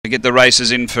get the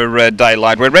races in for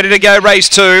daylight. We're ready to go, race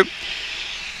 2.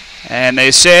 And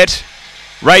they're set.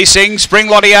 Racing, Spring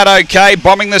Lottie out okay,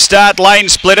 bombing the start, lane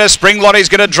splitter. Spring Lottie's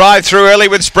going to drive through early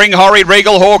with Spring Horry,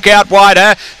 Regal Hawk out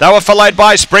wider. They were followed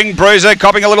by Spring Bruiser,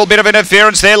 copping a little bit of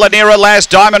interference there. Lanera last,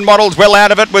 Diamond Models well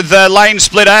out of it with lane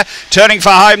splitter. Turning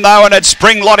for home though, and it's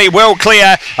Spring Lottie well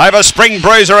clear over Spring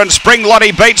Bruiser, and Spring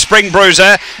Lottie beats Spring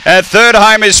Bruiser. Third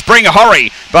home is Spring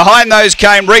Horry. Behind those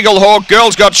came Regal Hawk,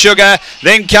 Girls Got Sugar.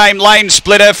 Then came Lane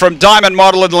Splitter from Diamond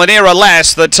Model and Lanera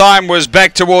last. The time was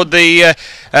back toward the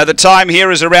time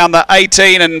here is around the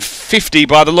 18:50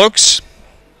 by the looks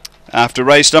after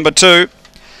race number 2,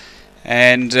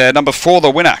 and number 4 the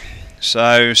winner.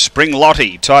 So Spring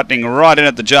Lottie tightening right in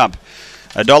at the jump,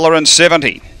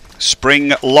 $1.70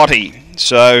 Spring Lottie.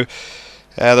 So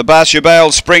the Barcia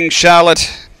Bale Spring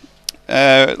Charlotte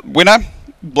winner,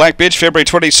 Black Bitch, February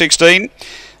 2016.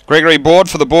 Gregory Board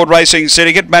for the Board Racing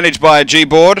Syndicate, managed by G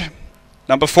Board.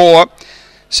 Number 4,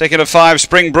 second of 5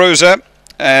 Spring Bruiser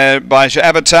by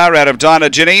Avatar out of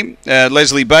Dinah Ginny,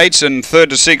 Leslie Bates, and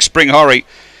third to 6 Spring Horry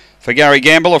for Gary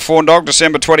Gamble, a fawn dog,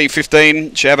 December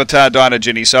 2015, Avatar, Dinah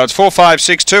Ginny. So it's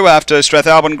 4-5-6-2 after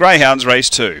Strathalbyn Greyhounds race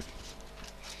 2.